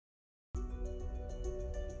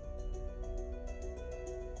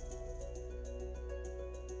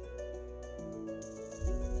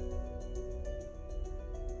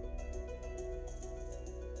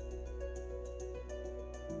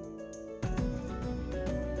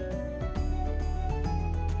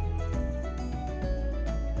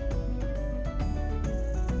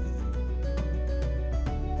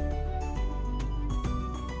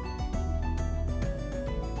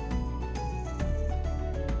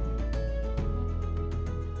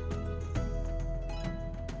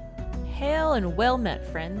Hail and well met,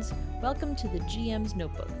 friends. Welcome to the GM's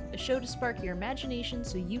Notebook, a show to spark your imagination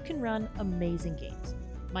so you can run amazing games.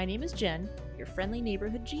 My name is Jen, your friendly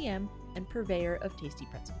neighborhood GM and purveyor of tasty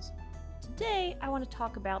pretzels. Today, I want to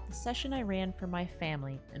talk about the session I ran for my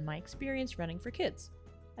family and my experience running for kids.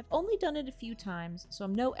 I've only done it a few times, so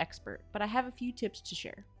I'm no expert, but I have a few tips to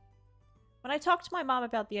share. When I talked to my mom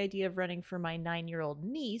about the idea of running for my 9-year-old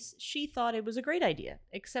niece, she thought it was a great idea,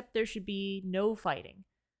 except there should be no fighting.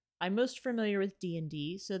 I'm most familiar with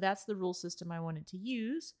D&D, so that's the rule system I wanted to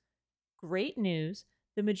use. Great news,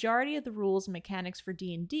 the majority of the rules and mechanics for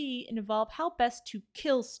D&D involve how best to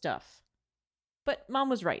kill stuff. But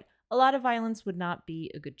Mom was right, a lot of violence would not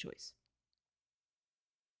be a good choice.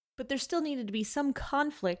 But there still needed to be some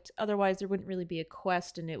conflict, otherwise there wouldn't really be a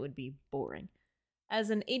quest and it would be boring.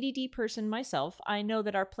 As an ADD person myself, I know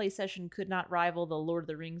that our play session could not rival the Lord of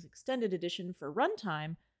the Rings Extended Edition for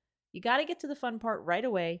runtime. You gotta get to the fun part right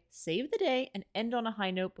away, save the day, and end on a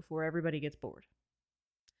high note before everybody gets bored.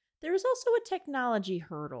 There was also a technology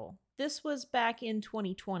hurdle. This was back in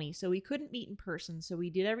 2020, so we couldn't meet in person, so we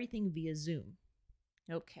did everything via Zoom.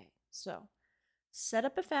 Okay, so set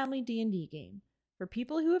up a family D&D game. For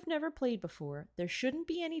people who have never played before, there shouldn't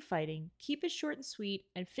be any fighting, keep it short and sweet,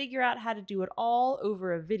 and figure out how to do it all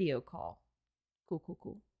over a video call.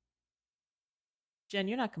 Cool. Jen,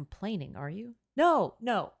 you're not complaining, are you?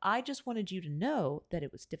 No, I just wanted you to know that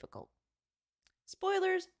it was difficult.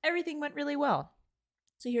 Spoilers, everything went really well.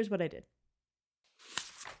 So here's what I did.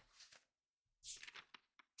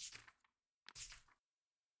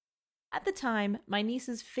 At the time, my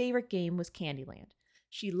niece's favorite game was Candyland.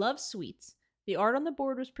 She loved sweets. The art on the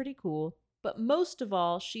board was pretty cool, but most of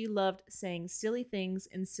all, she loved saying silly things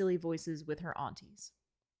in silly voices with her aunties.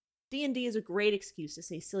 D&D is a great excuse to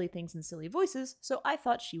say silly things in silly voices, so I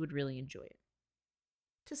thought she would really enjoy it.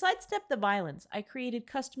 To sidestep the violence, I created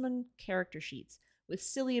custom character sheets with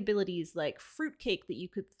silly abilities like fruitcake that you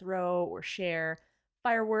could throw or share,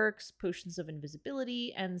 fireworks, potions of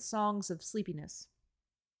invisibility, and songs of sleepiness.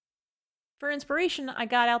 For inspiration, I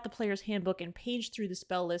got out the player's handbook and paged through the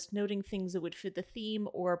spell list, noting things that would fit the theme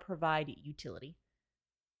or provide utility.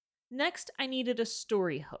 Next, I needed a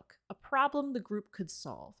story hook, a problem the group could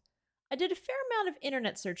solve. I did a fair amount of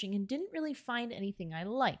internet searching and didn't really find anything I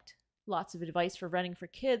liked. Lots of advice for running for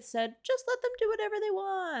kids said, just let them do whatever they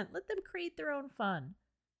want. Let them create their own fun.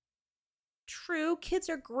 True, kids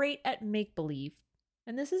are great at make-believe,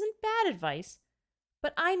 and this isn't bad advice,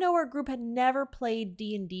 but I know our group had never played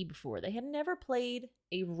D&D before. They had never played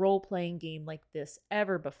a role-playing game like this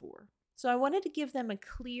ever before. So I wanted to give them a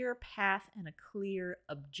clear path and a clear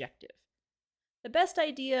objective. The best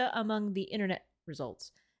idea among the internet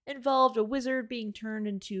results involved a wizard being turned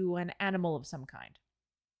into an animal of some kind.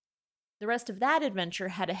 The rest of that adventure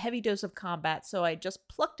had a heavy dose of combat, so I just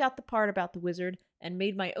plucked out the part about the wizard and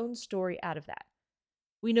made my own story out of that.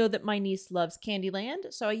 We know that my niece loves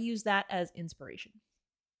Candyland, so I used that as inspiration.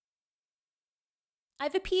 I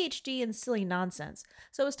have a PhD in silly nonsense,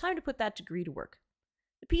 so it was time to put that degree to work.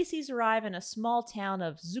 The PCs arrive in a small town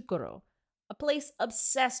of Zukuro, a place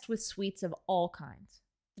obsessed with sweets of all kinds.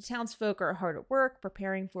 The townsfolk are hard at work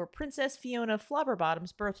preparing for Princess Fiona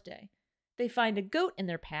Flobberbottom's birthday. They find a goat in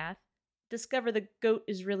their path, discover the goat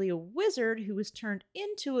is really a wizard who was turned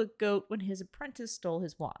into a goat when his apprentice stole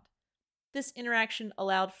his wand. This interaction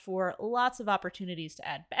allowed for lots of opportunities to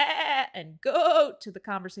add "bah" and "goat" to the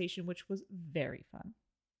conversation, which was very fun.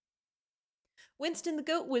 Winston the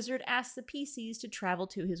Goat Wizard asks the PCs to travel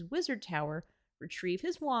to his wizard tower, retrieve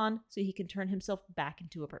his wand so he can turn himself back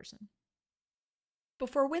into a person.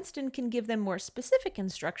 Before Winston can give them more specific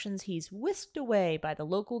instructions, he's whisked away by the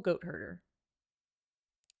local goat herder.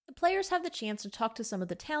 The players have the chance to talk to some of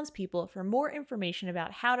the townspeople for more information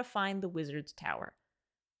about how to find the wizard's tower.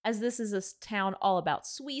 As this is a town all about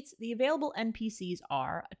sweets, the available NPCs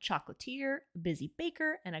are a chocolatier, a busy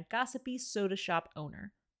baker, and a gossipy soda shop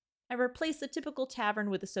owner. I replaced the typical tavern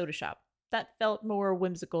with a soda shop. That felt more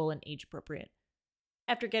whimsical and age-appropriate.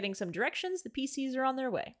 After getting some directions, the PCs are on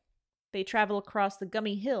their way. They travel across the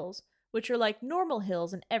Gummy Hills, which are like normal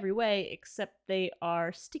hills in every way, except they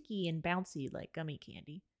are sticky and bouncy like gummy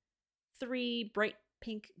candy. 3 bright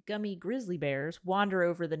pink gummy grizzly bears wander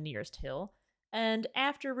over the nearest hill, and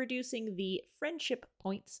after reducing the friendship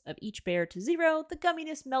points of each bear to 0, the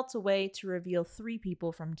gumminess melts away to reveal 3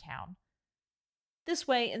 people from town. This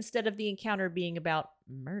way, instead of the encounter being about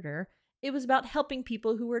murder, it was about helping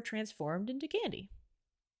people who were transformed into candy.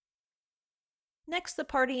 Next, the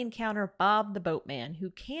party encounter Bob the Boatman,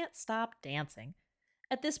 who can't stop dancing.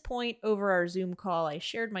 At this point, over our Zoom call, I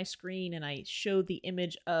shared my screen and I showed the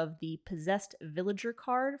image of the Possessed Villager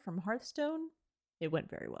card from Hearthstone. It went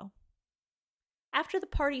very well. After the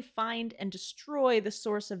party find and destroy the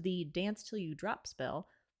source of the Dance Till You Drop spell,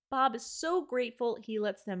 Bob is so grateful he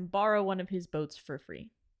lets them borrow one of his boats for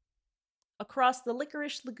free. Across the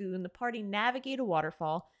Licorice Lagoon, the party navigate a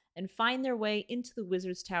waterfall and find their way into the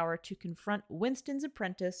Wizard's Tower to confront Winston's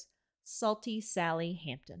apprentice, Salty Sally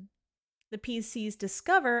Hampton. The PCs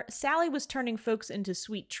discover Sally was turning folks into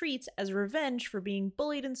sweet treats as revenge for being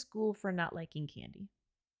bullied in school for not liking candy.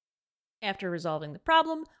 After resolving the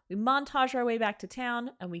problem, we montage our way back to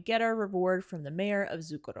town and we get our reward from the mayor of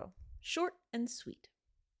Zukuro. Short and sweet.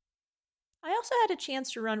 I also had a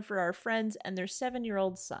chance to run for our friends and their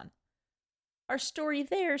 7-year-old son. Our story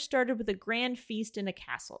there started with a grand feast in a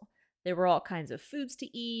castle. There were all kinds of foods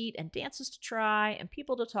to eat and dances to try and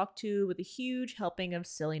people to talk to with a huge helping of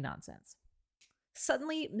silly nonsense.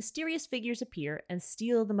 Suddenly, mysterious figures appear and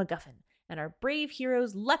steal the MacGuffin, and our brave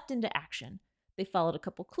heroes leapt into action. They followed a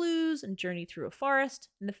couple clues and journeyed through a forest,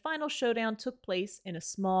 and the final showdown took place in a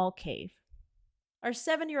small cave. Our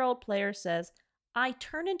 7-year-old player says, "I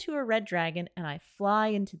turn into a red dragon and I fly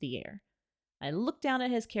into the air." I look down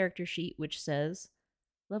at his character sheet, which says,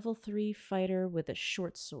 "Level 3 fighter with a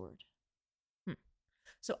short sword."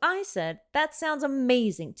 So I said, "That sounds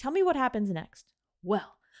amazing. Tell me what happens next."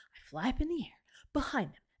 "Well, I fly up in the air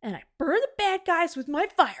behind them and I burn the bad guys with my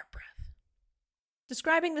fire breath."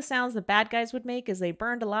 Describing the sounds the bad guys would make as they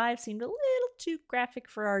burned alive seemed a little too graphic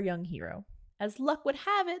for our young hero. As luck would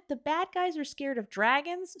have it, the bad guys are scared of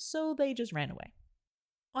dragons, so they just ran away.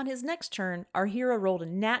 On his next turn, our hero rolled a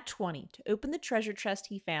nat 20 to open the treasure chest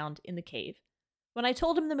he found in the cave. When I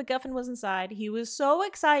told him the MacGuffin was inside, he was so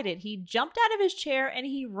excited he jumped out of his chair and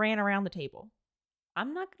he ran around the table.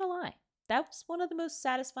 I'm not gonna lie, that was one of the most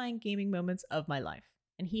satisfying gaming moments of my life,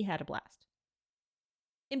 and he had a blast.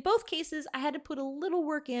 In both cases, I had to put a little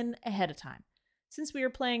work in ahead of time. Since we were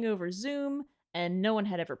playing over Zoom and no one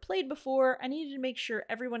had ever played before, I needed to make sure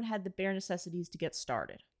everyone had the bare necessities to get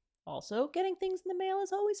started. Also, getting things in the mail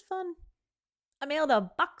is always fun. I mailed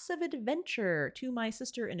a box of adventure to my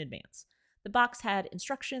sister in advance. The box had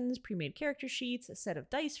instructions, pre-made character sheets, a set of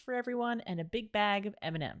dice for everyone, and a big bag of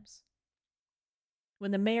M&Ms. When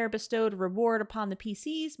the mayor bestowed a reward upon the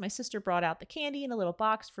PCs, my sister brought out the candy in a little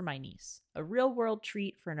box for my niece, a real-world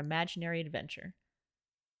treat for an imaginary adventure.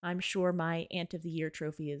 I'm sure my Aunt of the Year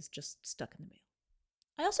trophy is just stuck in the mail.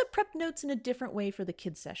 I also prepped notes in a different way for the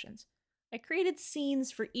kids' sessions. I created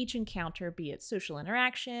scenes for each encounter, be it social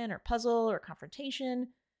interaction, or puzzle, or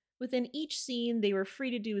confrontation. Within each scene, they were free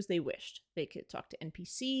to do as they wished. They could talk to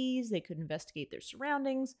NPCs, they could investigate their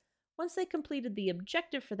surroundings. Once they completed the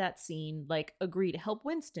objective for that scene, like agree to help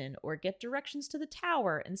Winston or get directions to the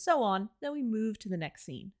tower and so on, then we moved to the next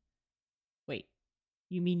scene. Wait,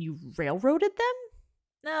 you mean you railroaded them?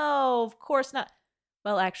 No, of course not.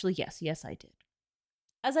 Well, actually, yes, I did.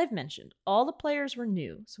 As I've mentioned, all the players were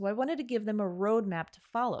new, so I wanted to give them a roadmap to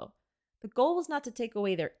follow. The goal was not to take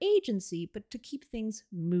away their agency, but to keep things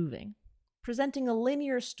moving. Presenting a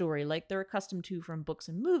linear story like they're accustomed to from books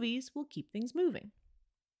and movies will keep things moving.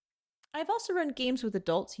 I've also run games with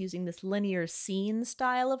adults using this linear scene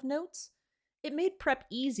style of notes. It made prep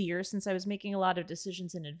easier since I was making a lot of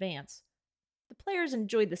decisions in advance. The players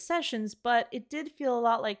enjoyed the sessions, but it did feel a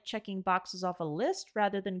lot like checking boxes off a list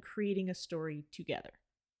rather than creating a story together.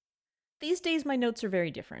 These days, my notes are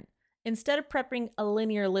very different. Instead of prepping a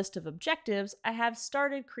linear list of objectives, I have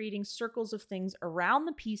started creating circles of things around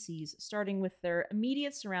the PCs, starting with their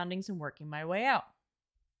immediate surroundings and working my way out.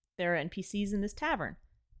 There are NPCs in this tavern.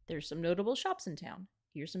 There's some notable shops in town.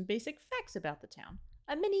 Here's some basic facts about the town.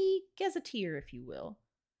 A mini gazetteer, if you will.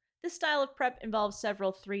 This style of prep involves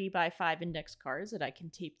several 3x5 index cards that I can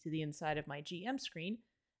tape to the inside of my GM screen,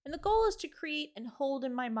 and the goal is to create and hold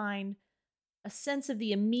in my mind a sense of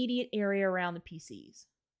the immediate area around the PCs.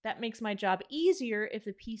 That makes my job easier if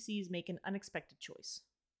the PCs make an unexpected choice.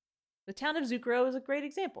 The town of Zukuro is a great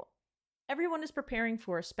example. Everyone is preparing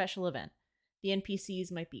for a special event. The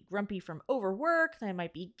NPCs might be grumpy from overwork, they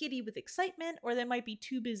might be giddy with excitement, or they might be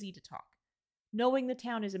too busy to talk. Knowing the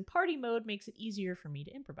town is in party mode makes it easier for me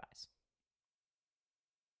to improvise.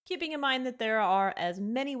 Keeping in mind that there are as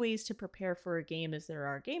many ways to prepare for a game as there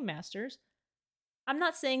are game masters, I'm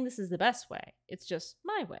not saying this is the best way, it's just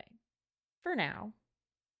my way. For now.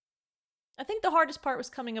 I think the hardest part was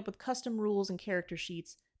coming up with custom rules and character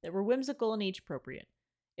sheets that were whimsical and age appropriate.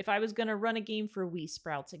 If I was going to run a game for Wii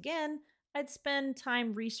Sprouts again, I'd spend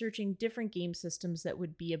time researching different game systems that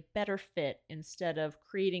would be a better fit instead of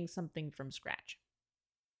creating something from scratch.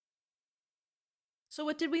 So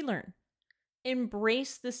what did we learn?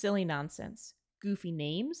 Embrace the silly nonsense. Goofy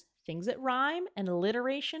names, things that rhyme, and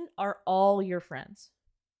alliteration are all your friends.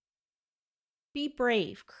 Be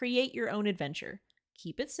brave, create your own adventure.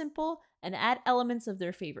 Keep it simple and add elements of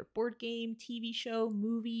their favorite board game, TV show,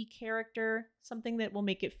 movie, character, something that will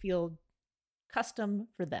make it feel custom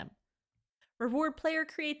for them. Reward player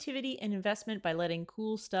creativity and investment by letting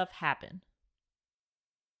cool stuff happen.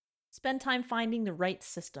 Spend time finding the right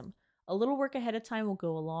system. A little work ahead of time will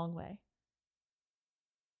go a long way.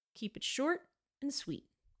 Keep it short and sweet.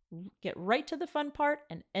 Get right to the fun part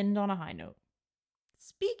and end on a high note.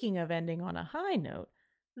 Speaking of ending on a high note,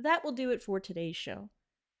 that will do it for today's show.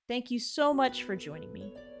 Thank you so much for joining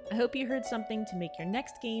me. I hope you heard something to make your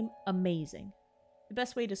next game amazing. The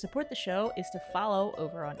best way to support the show is to follow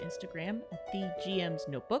over on Instagram at The GM's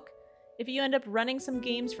Notebook. If you end up running some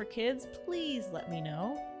games for kids, please let me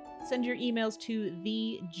know. Send your emails to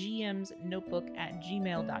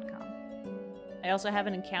thegmsnotebook@gmail.com. I also have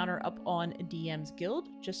an encounter up on DM's Guild.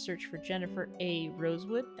 Just search for Jennifer A.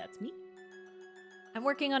 Rosewood. That's me. I'm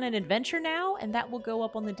working on an adventure now, and that will go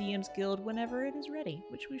up on the DM's Guild whenever it is ready,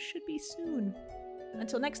 which should be soon.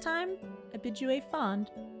 Until next time, I bid you a fond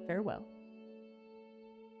farewell.